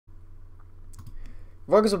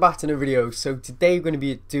Welcome back to another video. So today we're going to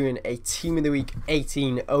be doing a Team of the Week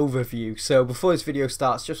 18 overview. So before this video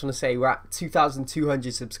starts, just want to say we're at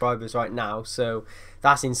 2,200 subscribers right now. So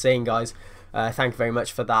that's insane, guys. Thank you very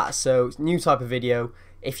much for that. So new type of video.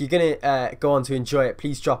 If you're going to go on to enjoy it,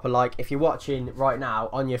 please drop a like. If you're watching right now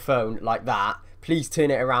on your phone like that, please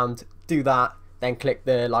turn it around, do that. Then click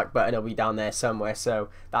the like button, it'll be down there somewhere, so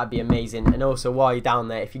that'd be amazing. And also while you're down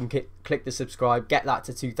there, if you can click the subscribe, get that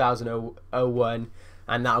to 2001,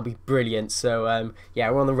 and that'll be brilliant. So yeah,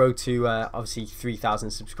 we're on the road to obviously 3,000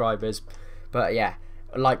 subscribers, but yeah,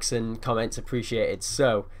 likes and comments appreciated.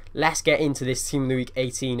 So let's get into this Team of the Week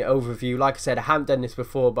 18 overview. Like I said, I haven't done this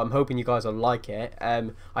before, but I'm hoping you guys will like it.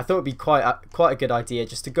 I thought it'd be quite a good idea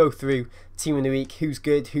just to go through Team of the Week, who's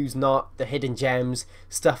good, who's not, the hidden gems,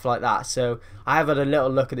 stuff like that. So I have had a little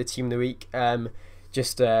look at the Team of the Week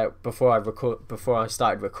just before I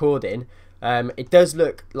started recording. It does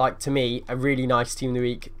look like, to me, a really nice Team of the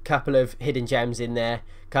Week. Couple of hidden gems in there,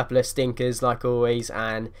 couple of stinkers like always,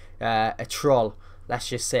 and a troll, let's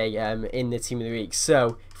just say, in the Team of the Week.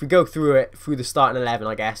 So if we go through it, through the starting 11,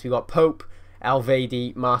 I guess, we got Pope,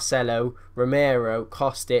 Elvedi, Marcelo, Romero,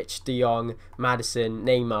 Kostic, De Jong, Maddison,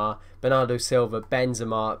 Neymar, Bernardo Silva,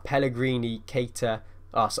 Benzema, Pellegrini, Keita.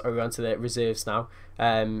 Oh, sorry, we're on to the reserves now.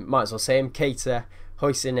 Might as well say him. Keita,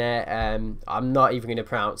 Hoysene, I'm not even going to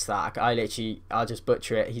pronounce that. I'll just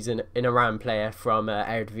butcher it. He's an Iran player from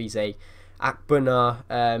Eredivisie. Akbunar,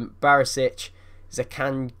 Barisic,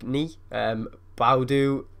 Zakani,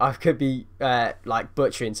 Baudu. I could be like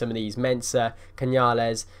butchering some of these. Mensah,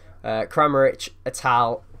 Canales, Kramaric,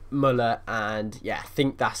 Atal, Muller, and yeah, I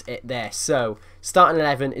think that's it there. So starting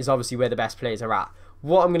 11 is obviously where the best players are at.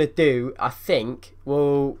 What I'm going to do, I think,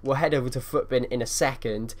 we'll head over to Footbin in a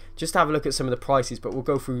second, just to have a look at some of the prices, but we'll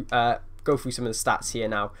go through some of the stats here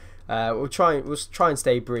now. We'll try and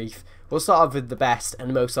stay brief. We'll start off with the best and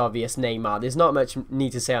the most obvious, Neymar. There's not much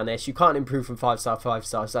need to say on this. You can't improve from 5-star to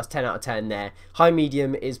 5-star, so that's 10 out of 10 there. High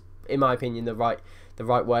medium is, in my opinion, the right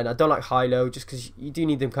one. I don't like high low just because you do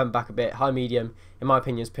need them come back a bit. High medium, in my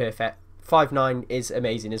opinion, is perfect. 5.9 is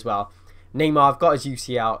amazing as well. Neymar, I've got his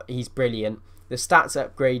UCL. He's brilliant. The stats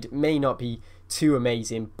upgrade may not be too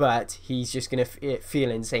amazing, but he's just going to feel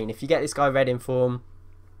insane. If you get this guy red in form,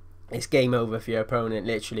 it's game over for your opponent,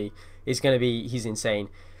 literally. He's insane.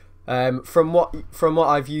 From what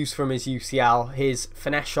I've used from his UCL, his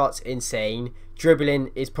finesse shot's insane.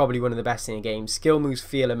 Dribbling is probably one of the best in the game. Skill moves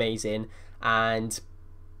feel amazing. And,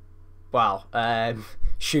 well,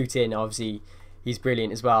 shooting, obviously, he's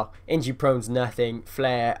brilliant as well. Injury prone's nothing.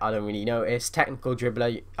 Flair, I don't really notice. Technical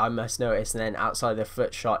dribbler, I must notice. And then outside the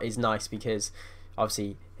foot shot is nice because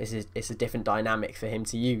obviously it's a different dynamic for him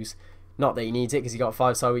to use. Not that he needs it because he got a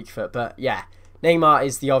 5-star weak foot. But yeah, Neymar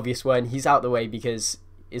is the obvious one. He's out the way because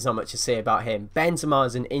there's not much to say about him. Benzema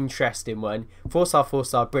is an interesting one. 4-star,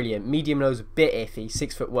 4-star, brilliant. Medium low's a bit iffy.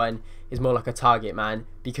 6'1" is more like a target man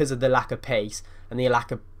because of the lack of pace and the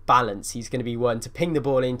lack of balance. He's going to be one to ping the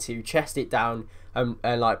ball into, chest it down, and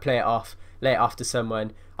like play it off, lay it off to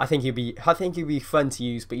someone. I think he'll be fun to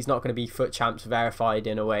use, but he's not going to be foot champs verified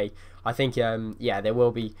in a way. I think yeah, there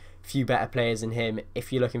will be a few better players than him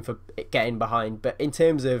if you're looking for getting behind. But in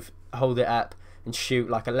terms of hold it up and shoot,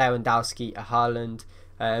 like a Lewandowski, a Haaland,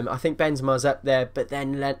 I think Benzema's up there. But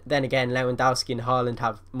then again, Lewandowski and Haaland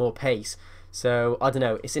have more pace. So I don't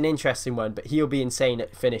know. It's an interesting one, but he'll be insane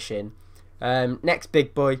at finishing. Next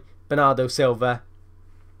big boy, Bernardo Silva.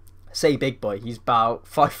 Say big boy, he's about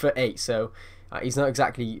 5'8", so he's not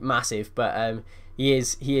exactly massive, but he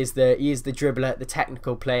is the dribbler, the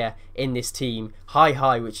technical player in this team.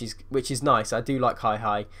 High, which is nice. I do like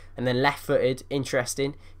high, and then left-footed,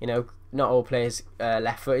 interesting. You know, not all players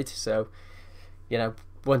left-footed, so you know,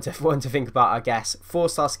 one to think about, I guess.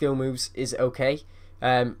 4-star skill moves is okay.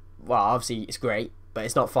 Well, obviously it's great, but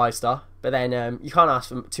it's not 5-star. But then you can't ask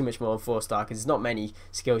for too much more than 4-star because there's not many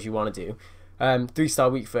skills you want to do.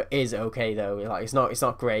 3-star weak foot is okay though. Like it's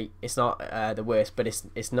not great. It's not the worst, but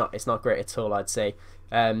it's not great at all, I'd say.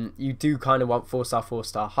 You do kind of want 4-star,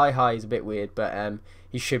 4-star. High is a bit weird, but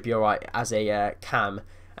he should be alright as a cam.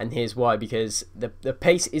 And here's why: because the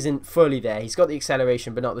pace isn't fully there. He's got the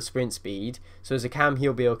acceleration, but not the sprint speed. So as a cam,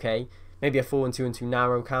 he'll be okay. Maybe a 4-2-2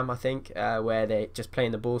 narrow cam, I think, where they're just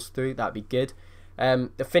playing the balls through. That'd be good.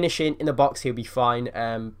 The finishing in the box, he'll be fine.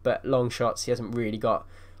 But long shots, he hasn't really got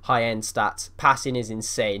high-end stats. Passing is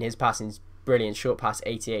insane. His passing's brilliant. Short pass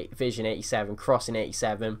 88, vision 87, crossing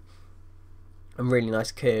 87, and really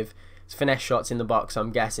nice curve. His finesse shots in the box,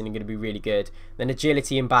 I'm guessing, are going to be really good. Then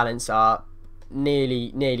agility and balance are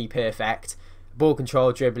nearly perfect. Ball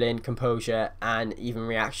control, dribbling, composure, and even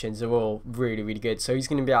reactions are all really, really good. So he's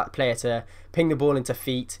going to be that player to ping the ball into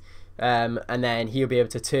feet, and then he'll be able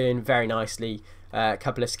to turn very nicely. A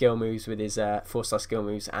couple of skill moves with his 4-star skill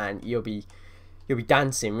moves, and you'll be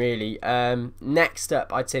dancing really. Next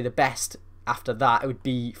up, I'd say the best after that, it would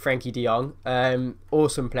be Frankie de Jong.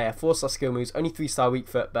 Awesome player, 4-star skill moves, only 3-star weak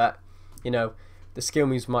foot, but you know, the skill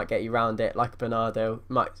moves might get you around it, like Bernardo,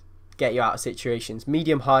 might get you out of situations.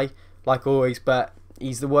 Medium high, like always, but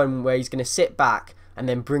he's the one where he's going to sit back and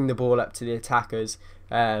then bring the ball up to the attackers,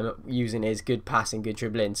 using his good passing, good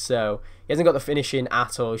dribbling. So he hasn't got the finishing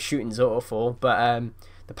at all. Shooting's awful, but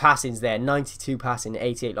the passing's there. 92 passing,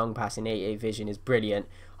 88 long passing, 88 vision is brilliant.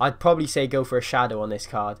 I'd probably say go for a shadow on this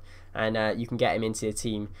card, and you can get him into the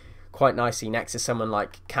team quite nicely next to someone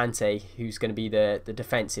like Kante, who's going to be the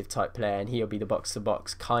defensive type player, and he'll be the box to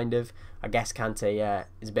box kind of. I guess Kante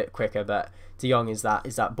is a bit quicker, but de Jong is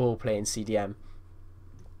that ball playing CDM.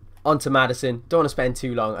 On to Maddison. Don't want to spend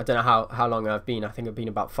too long. I don't know how long I've been. I think I've been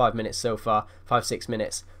about 5 minutes so far, 5-6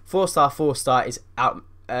 minutes. 4-star is out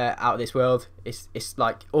of this world. It's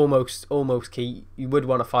like almost key. You would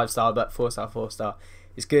want a 5-star, but 4-star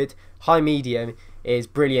is good. High medium is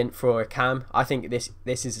brilliant for a cam. I think this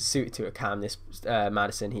is suited to a cam, this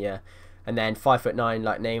Maddison here. And then 5'9"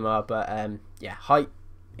 like Neymar, but yeah, height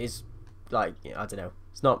is like, I don't know,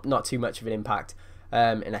 it's not too much of an impact,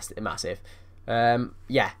 unless they're massive.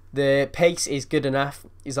 Yeah, the pace is good enough.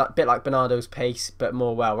 It's a bit like Bernardo's pace, but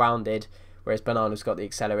more well-rounded, whereas Bernardo's got the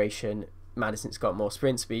acceleration, Maddison's got more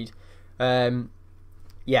sprint speed.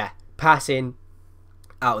 Yeah, passing,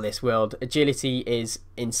 out of this world. Agility is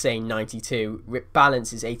insane, 92.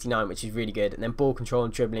 Balance is 89, which is really good. And then ball control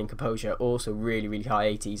and dribbling composure, also really, really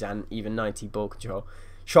high 80s and even 90 ball control.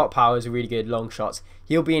 Shot power is really good, long shots.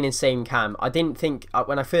 He'll be an insane cam. I didn't think,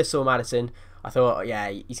 when I first saw Maddison, I thought, oh, yeah,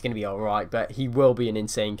 he's going to be alright, but he will be an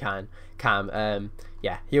insane cam.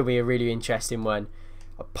 Yeah, he'll be a really interesting one.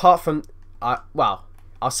 Apart from, well,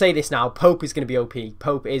 I'll say this now, Pope is going to be OP.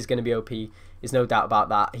 Pope is going to be OP. There's no doubt about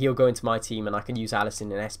that. He'll go into my team and I can use Alisson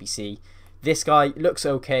and SBC. This guy looks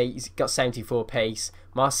okay. He's got 74 pace.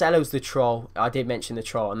 Marcelo's the troll. I did mention the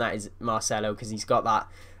troll, and that is Marcelo because he's got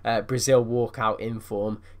that Brazil walkout in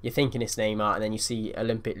form. You're thinking it's Neymar, and then you see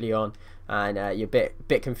Olympic Lyon, and you're a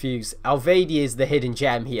bit confused. Alvedi is the hidden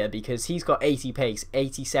gem here because he's got 80 pace,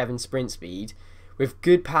 87 sprint speed, with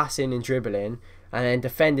good passing and dribbling, and then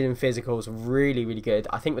defending and physical is really, really good.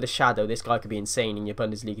 I think with a shadow, this guy could be insane in your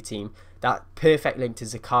Bundesliga team. That perfect link to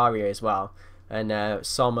Zakaria as well, and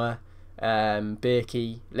Sommer,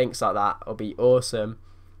 Berkey, links like that will be awesome.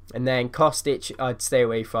 And then Kostic, I'd stay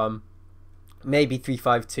away from. Maybe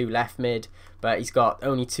 3-5-2 left mid, but he's got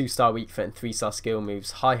only 2-star weak foot and 3-star skill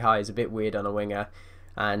moves. High is a bit weird on a winger,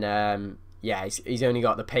 and yeah, he's only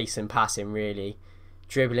got the pace and passing really.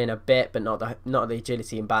 Dribbling a bit, but not the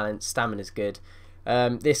agility and balance. Stamina's good.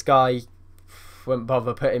 This guy, wouldn't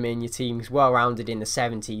bother putting him in your team. He's well rounded in the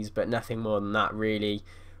 70s, but nothing more than that really.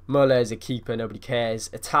 Muller is a keeper, nobody cares.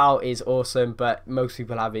 Atal is awesome, but most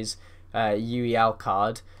people have his UEL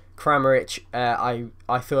card. Kramaric,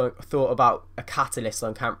 I thought about a catalyst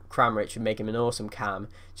on Kramaric would make him an awesome cam,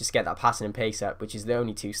 just get that passing and pace up, which is the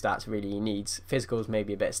only 2 stats really he needs. Physicals,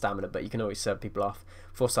 maybe a bit of stamina, but you can always sub people off.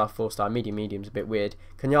 4-star, medium's a bit weird.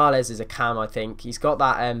 Canales is a cam, I think. He's got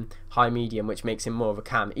that high medium, which makes him more of a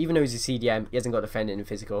cam. Even though he's a CDM, he hasn't got defending and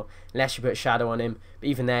physical, unless you put a shadow on him. But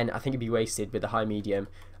even then, I think he'd be wasted with the high medium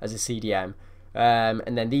as a CDM.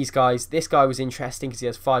 And then these guys, this guy was interesting because he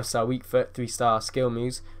has 5-star weak foot, 3-star skill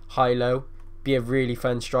moves, high-low, be a really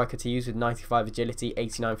fun striker to use with 95 agility,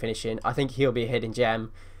 89 finishing. I think he'll be a hidden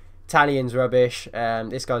gem. Italian's rubbish,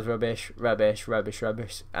 this guy's rubbish,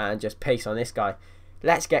 and just pace on this guy.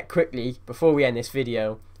 Let's get quickly, before we end this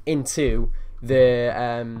video, into the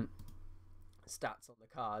stats on the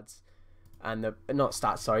cards. And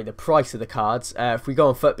the price of the cards. If we go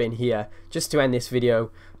on Futbin here, just to end this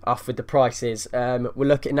video off with the prices, we're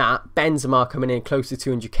looking at Benzema coming in close to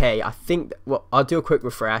 200k. I think, well, I'll do a quick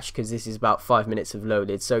refresh because this is about 5 minutes of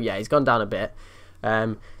loaded. So yeah, he's gone down a bit.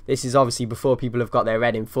 This is obviously before people have got their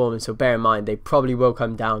red in form, so bear in mind they probably will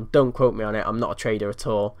come down. Don't quote me on it, I'm not a trader at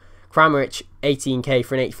all. Kramaric, 18k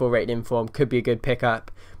for an 84 rated inform, could be a good pickup.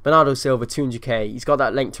 Bernardo Silva, 200k. He's got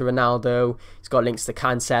that link to Ronaldo. He's got links to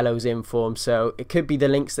Cancelo's inform, so it could be the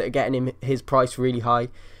links that are getting him his price really high,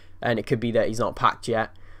 and it could be that he's not packed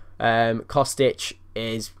yet. Kostic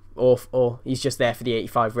is awful. He's just there for the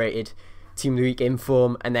 85 rated team of the week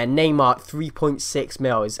inform, and then Neymar 3.6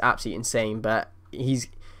 mil is absolutely insane, but I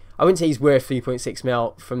wouldn't say he's worth 3.6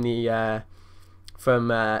 mil from the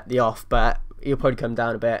off, but he'll probably come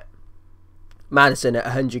down a bit. Maddison at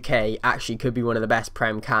 100k actually could be one of the best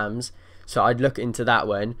Prem cams, so I'd look into that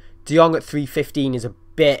one. De Jong at 315 is a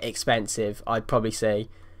bit expensive, I'd probably say.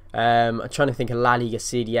 I'm trying to think of La Liga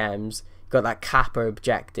CDMs. Got that Kappa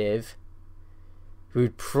objective, who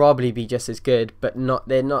would probably be just as good, but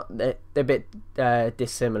they're a bit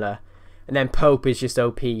dissimilar. And then Pope is just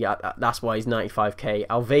OP. That's why he's 95k.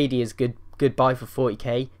 Alvedi is good buy for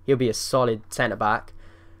 40k. He'll be a solid centre back.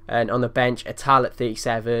 And on the bench, Atal at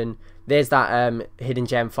 37. There's that hidden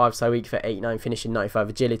gem 5-star week for 89, finishing 95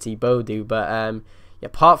 agility, Bodu. But yeah,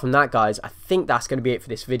 apart from that, guys, I think that's going to be it for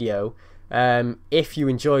this video. If you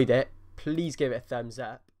enjoyed it, please give it a thumbs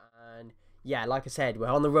up. And yeah, like I said, we're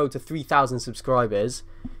on the road to 3,000 subscribers.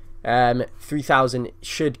 3,000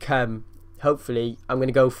 should come. Hopefully, I'm going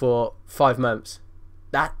to go for 5 months.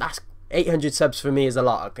 That's 800 subs for me is a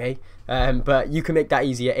lot, okay? But you can make that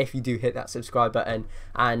easier if you do hit that subscribe button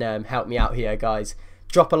and help me out here, guys.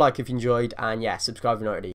 Drop a like if you enjoyed, and yeah, subscribe if you're not already.